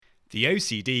The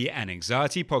OCD and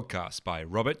Anxiety Podcast by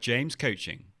Robert James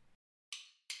Coaching.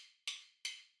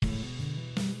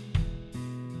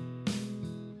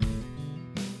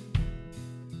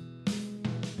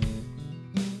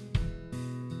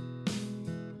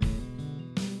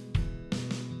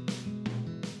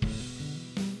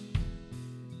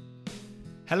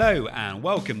 Hello and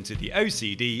welcome to the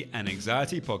OCD and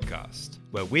Anxiety Podcast,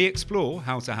 where we explore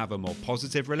how to have a more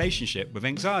positive relationship with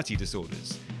anxiety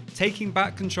disorders, taking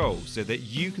back control so that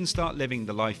you can start living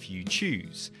the life you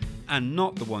choose and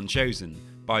not the one chosen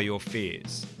by your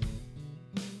fears.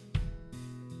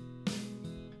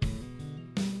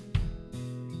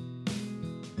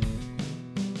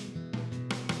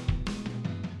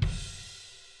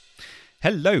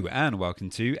 Hello and welcome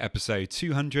to episode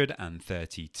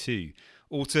 232.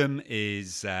 Autumn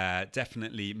is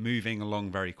definitely moving along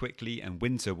very quickly and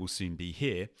winter will soon be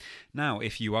here. Now,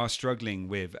 if you are struggling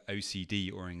with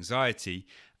OCD or anxiety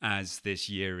as this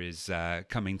year is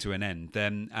coming to an end,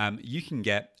 then you can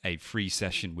get a free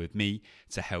session with me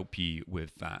to help you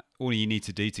with that. All you need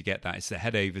to do to get that is to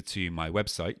head over to my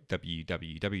website,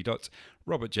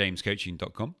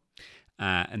 www.robertjamescoaching.com.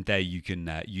 And there you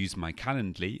can use my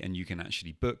Calendly and you can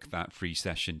actually book that free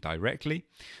session directly,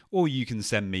 or you can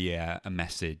send me a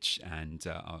message and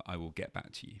I will get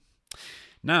back to you.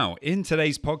 Now, in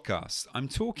today's podcast, I'm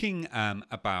talking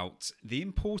about the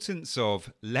importance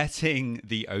of letting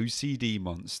the OCD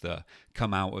monster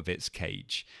come out of its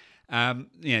cage.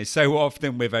 So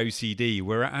often with OCD,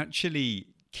 we're actually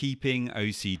keeping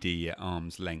OCD at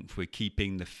arm's length. We're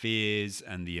keeping the fears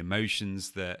and the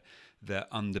emotions that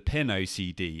underpin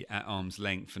OCD at arm's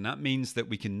length, and that means that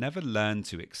we can never learn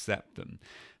to accept them.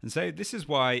 And so this is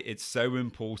why it's so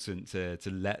important to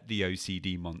let the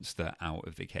OCD monster out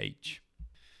of the cage.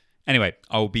 Anyway,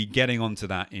 I'll be getting onto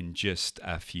that in just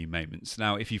a few moments.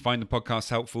 Now, if you find the podcast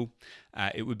helpful,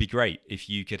 it would be great if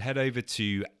you could head over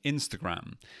to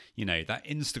Instagram. You know, that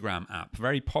Instagram app,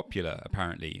 very popular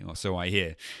apparently, or so I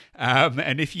hear.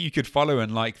 And if you could follow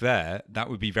and like there,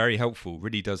 that would be very helpful.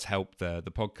 Really does help the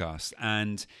podcast.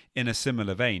 And in a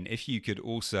similar vein, if you could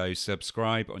also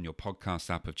subscribe on your podcast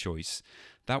app of choice,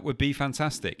 that would be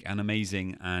fantastic and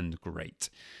amazing and great.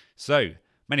 So,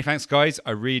 many thanks, guys.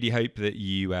 I really hope that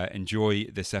you enjoy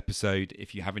this episode.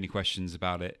 If you have any questions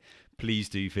about it, please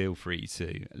do feel free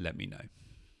to let me know.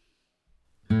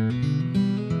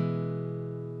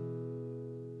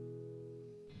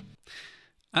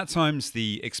 At times,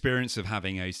 the experience of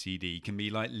having OCD can be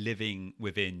like living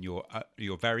within your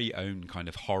very own kind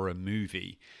of horror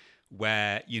movie,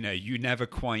 where you never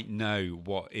quite know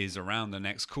what is around the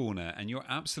next corner, and you're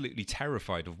absolutely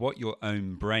terrified of what your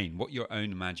own brain, what your own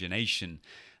imagination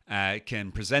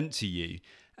can present to you.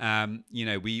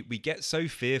 We get so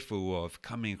fearful of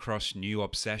coming across new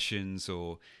obsessions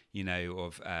or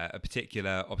of a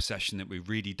particular obsession that we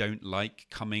really don't like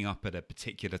coming up at a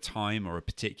particular time or a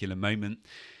particular moment.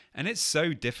 And it's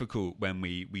so difficult when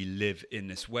we live in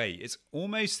this way. It's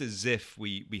almost as if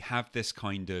we have this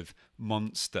kind of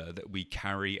monster that we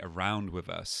carry around with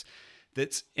us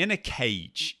that's in a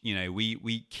cage.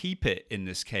 We keep it in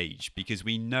this cage because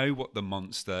we know what the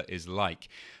monster is like.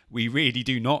 We really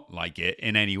do not like it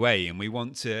in any way, and we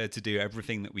want to do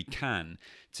everything that we can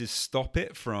to stop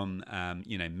it from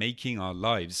making our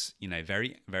lives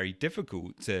very, very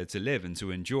difficult to live and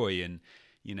to enjoy, and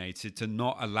to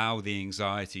not allow the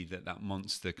anxiety that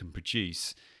monster can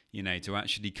produce to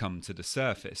actually come to the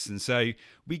surface. And so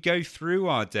we go through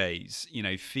our days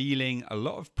feeling a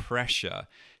lot of pressure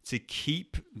to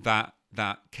keep that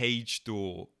cage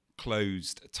door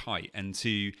closed tight, and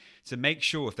to make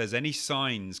sure if there's any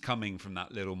signs coming from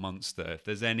that little monster, if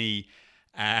there's any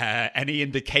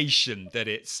indication that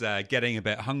it's getting a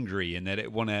bit hungry and that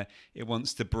it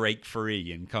wants to break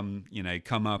free and come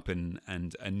up and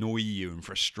annoy you and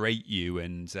frustrate you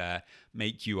and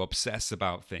make you obsess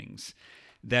about things,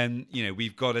 then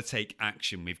we've got to take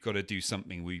action. We've got to do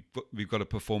something. We've got to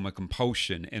perform a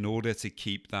compulsion in order to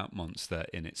keep that monster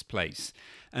in its place.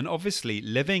 And obviously,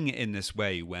 living in this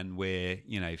way, when we're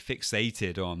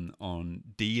fixated on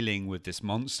dealing with this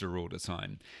monster all the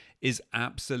time, is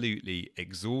absolutely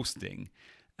exhausting.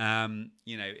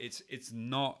 It's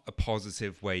not a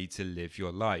positive way to live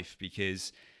your life,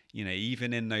 because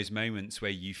even in those moments where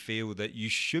you feel that you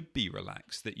should be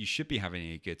relaxed, that you should be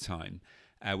having a good time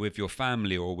with your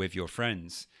family or with your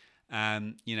friends,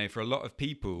 for a lot of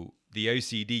people, the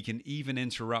OCD can even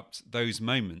interrupt those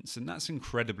moments, and that's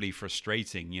incredibly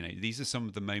frustrating. These are some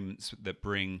of the moments that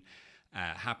bring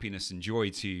happiness and joy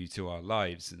to our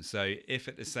lives. And so if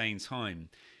at the same time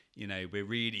we're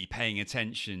really paying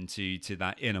attention to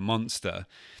that inner monster,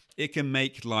 it can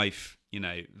make life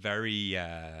very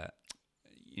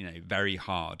very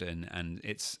hard, and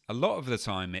it's a lot of the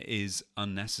time it is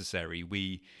unnecessary.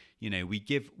 We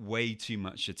give way too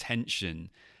much attention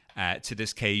to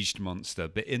this caged monster,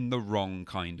 but in the wrong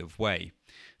kind of way.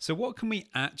 So what can we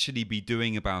actually be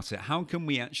doing about it? How can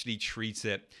we actually treat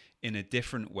it in a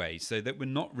different way so that we're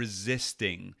not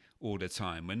resisting all the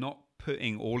time? We're not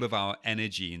putting all of our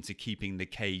energy into keeping the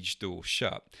cage door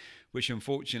shut, which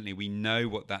unfortunately we know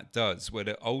what that does. What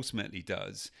it ultimately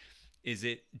does is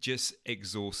it just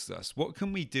exhausts us. What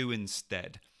can we do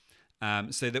instead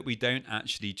so that we don't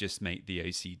actually just make the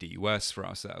OCD worse for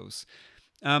ourselves?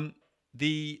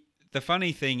 The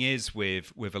funny thing is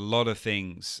with a lot of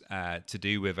things to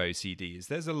do with OCD is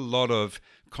there's a lot of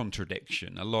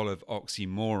contradiction, a lot of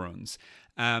oxymorons.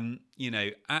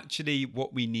 Actually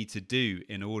what we need to do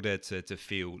in order to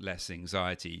feel less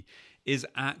anxiety is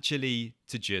actually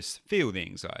to just feel the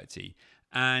anxiety.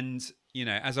 And,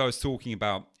 as I was talking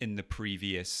about in the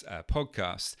previous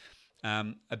podcast,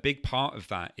 a big part of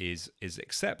that is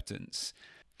acceptance.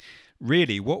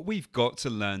 Really, what we've got to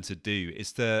learn to do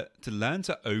is to learn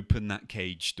to open that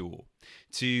cage door,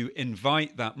 to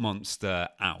invite that monster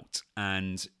out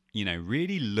and,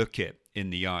 really look it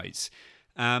in the eyes.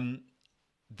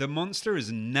 The monster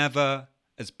is never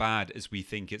as bad as we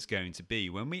think it's going to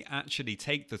be. When we actually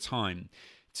take the time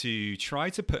to try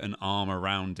to put an arm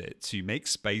around it, to make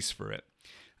space for it,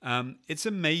 it's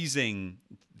amazing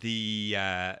the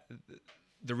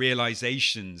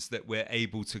realizations that we're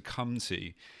able to come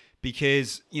to.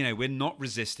 Because, we're not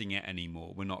resisting it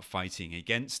anymore. We're not fighting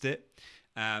against it.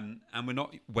 And we're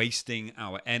not wasting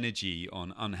our energy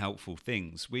on unhelpful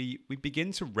things. We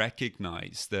begin to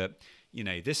recognize that,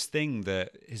 this thing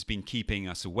that has been keeping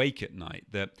us awake at night,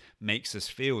 that makes us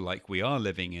feel like we are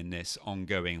living in this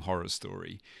ongoing horror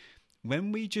story.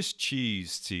 When we just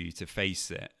choose to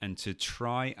face it and to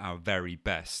try our very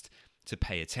best to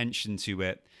pay attention to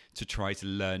it, to try to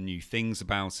learn new things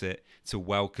about it, to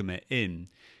welcome it in,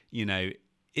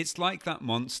 it's like that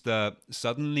monster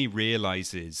suddenly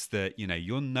realizes that,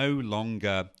 you're no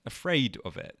longer afraid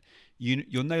of it.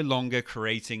 You're no longer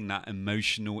creating that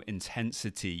emotional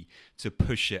intensity to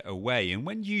push it away. And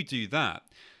when you do that,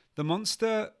 the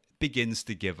monster begins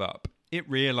to give up. It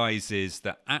realizes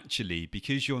that actually,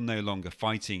 because you're no longer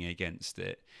fighting against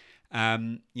it,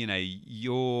 it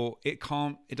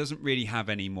doesn't really have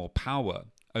any more power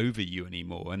over you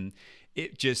anymore. And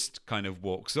it just kind of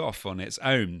walks off on its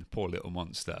own, poor little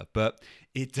monster. But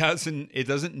it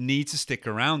doesn't need to stick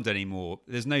around anymore.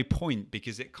 There's no point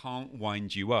because it can't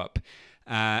wind you up.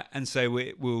 And so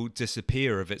it will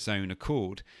disappear of its own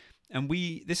accord. And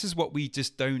this is what we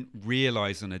just don't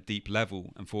realize on a deep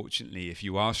level, unfortunately, if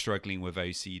you are struggling with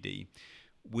OCD.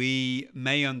 We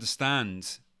may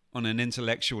understand on an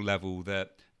intellectual level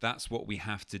that that's what we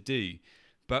have to do.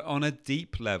 But on a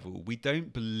deep level, we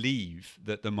don't believe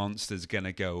that the monster's going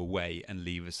to go away and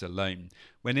leave us alone.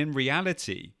 When in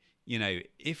reality,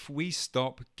 if we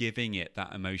stop giving it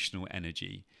that emotional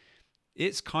energy,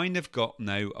 it's kind of got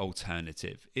no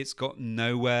alternative. It's got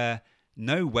no way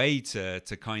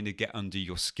to kind of get under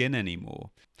your skin anymore.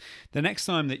 The next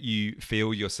time that you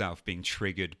feel yourself being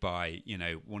triggered by,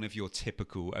 one of your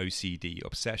typical OCD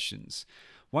obsessions,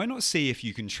 why not see if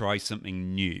you can try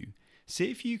something new?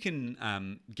 See if you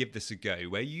can give this a go,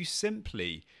 where you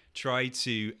simply try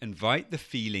to invite the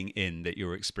feeling in that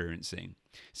you're experiencing.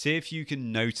 See if you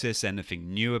can notice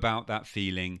anything new about that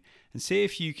feeling, and see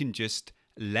if you can just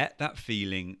let that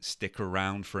feeling stick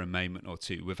around for a moment or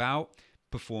two without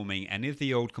performing any of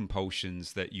the old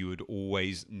compulsions that you would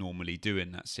always normally do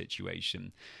in that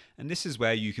situation. And this is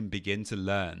where you can begin to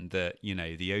learn that,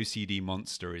 the OCD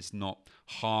monster is not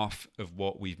half of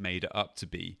what we've made it up to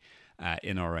be.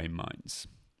 In our own minds.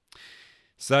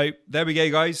 So there we go,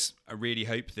 guys. I really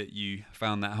hope that you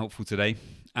found that helpful today.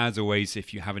 As always,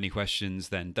 if you have any questions,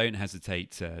 then don't hesitate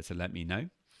to let me know.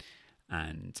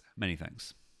 And many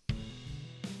thanks.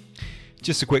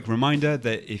 Just a quick reminder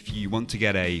that if you want to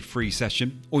get a free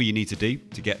session, all you need to do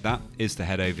to get that is to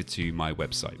head over to my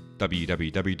website,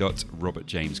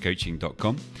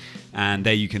 www.robertjamescoaching.com. And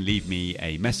there you can leave me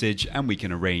a message and we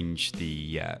can arrange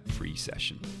the free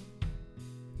session.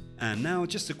 And now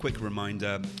just a quick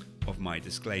reminder of my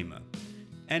disclaimer.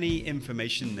 Any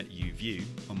information that you view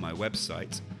on my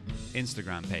website,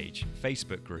 Instagram page,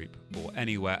 Facebook group, or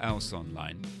anywhere else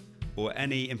online, or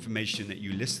any information that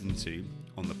you listen to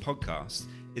on the podcast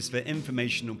is for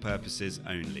informational purposes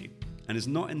only and is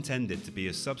not intended to be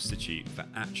a substitute for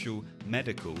actual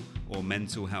medical or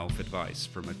mental health advice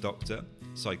from a doctor,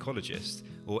 psychologist,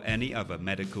 or any other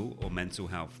medical or mental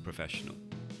health professional.